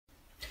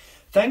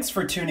Thanks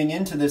for tuning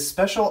in to this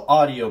special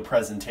audio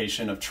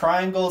presentation of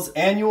Triangle's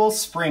annual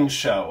spring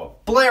show,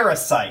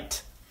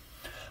 BLAIRASITE.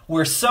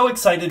 We're so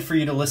excited for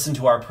you to listen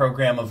to our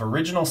program of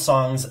original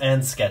songs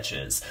and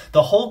sketches.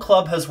 The whole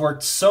club has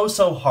worked so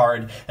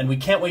hard, and we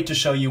can't wait to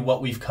show you what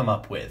we've come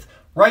up with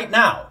right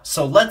now.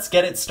 So let's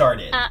get it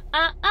started.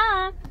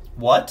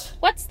 What?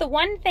 What's the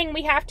one thing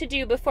we have to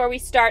do before we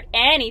start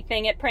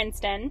anything at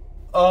Princeton?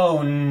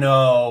 Oh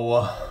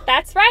no.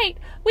 That's right.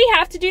 We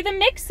have to do the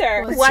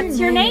mixer. What's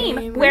your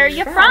name? Where are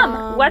you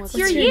from? What's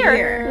your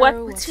year?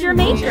 What's your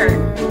major?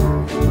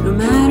 No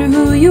matter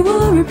who you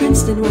are at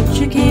Princeton, what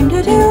you came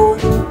to do.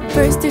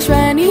 First there's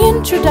any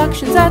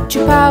introductions that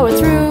you power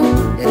through.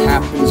 It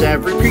happens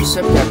every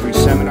precept, every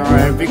seminar,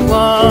 every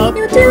club.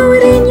 You'll do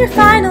it in your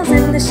finals,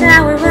 in the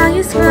shower while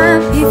you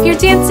scrub. If you're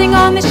dancing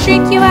on the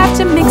street, you have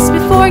to mix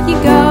before you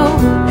go.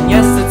 And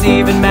yes, it's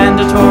even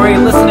mandatory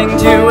listening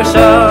to a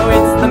show.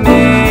 It's the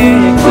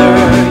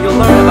mixer. You'll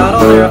learn about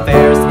all their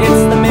affairs.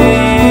 It's the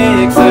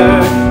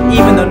mixer,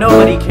 even though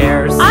nobody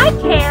cares. I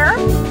care.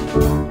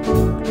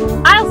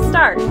 I'll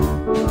start.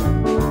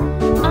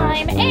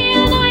 I'm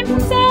Anne, I'm from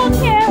South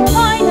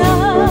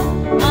Carolina.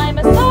 I'm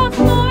a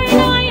sophomore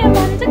and I am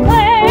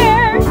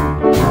undeclared.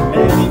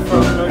 Annie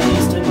from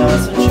northeastern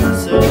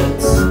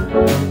Massachusetts,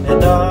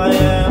 and I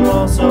am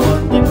also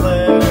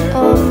undeclared.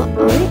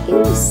 Aren't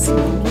you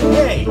singing?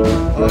 Hey! I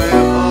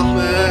am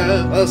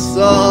Ahmed, a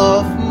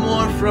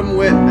sophomore from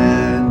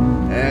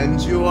Whitman,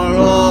 and you are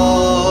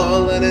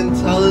all an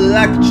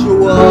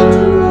intellectual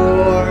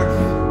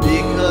dwarf,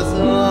 because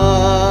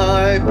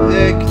I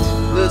picked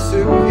the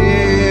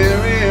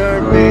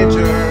superior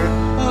major,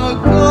 a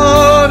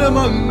god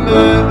among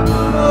men.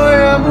 I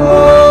am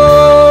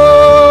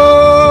all.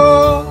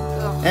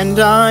 And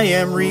I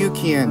am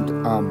Ryuki, and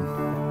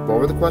what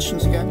were the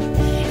questions again?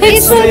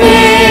 It's the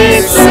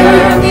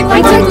mixer. We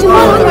take to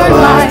all of our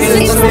lives.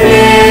 It's the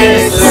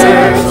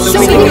mixer, so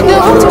we can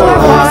go to our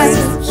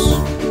lives.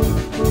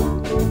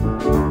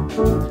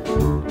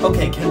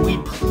 Okay, can we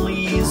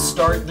please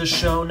start the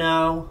show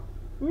now?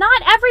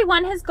 Not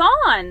everyone has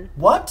gone.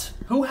 What?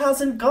 Who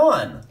hasn't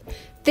gone?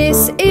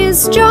 This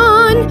is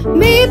John,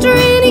 major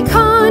in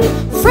econ,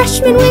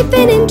 freshman with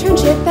an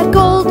internship at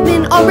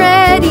Goldman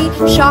already.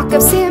 Shock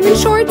of salmon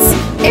shorts,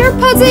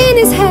 AirPods in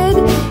his head,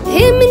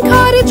 him and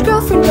cottage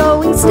girlfriend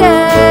going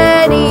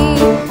steady.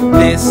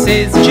 This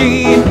is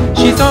Jean,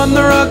 she's on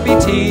the rugby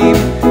team,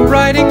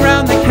 riding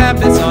round the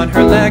campus on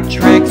her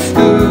electric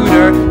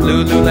scooter.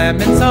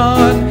 Lululemon's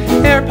on,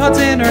 AirPods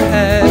in her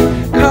head,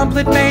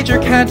 complete major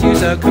can't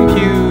use a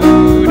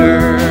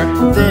computer.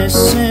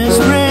 This is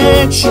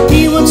Rich,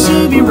 he wants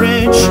to be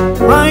rich,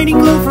 writing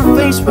code for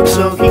Facebook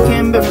so he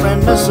can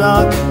befriend a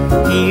Zuck.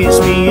 He is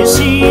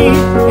BSc,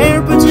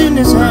 AirPods in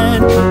his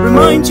head,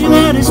 reminds you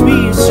that it's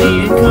BSc,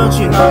 and coach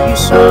you not you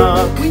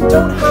suck. We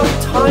don't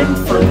have time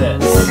for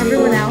this.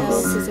 Everyone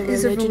else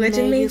is a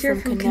religion major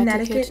from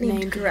Connecticut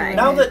named Greg.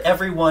 Now that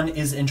everyone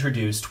is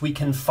introduced, we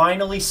can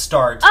finally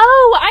start.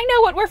 Oh, I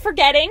know what we're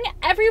forgetting.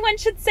 Everyone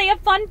should say a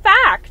fun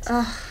fact.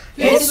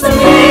 It's the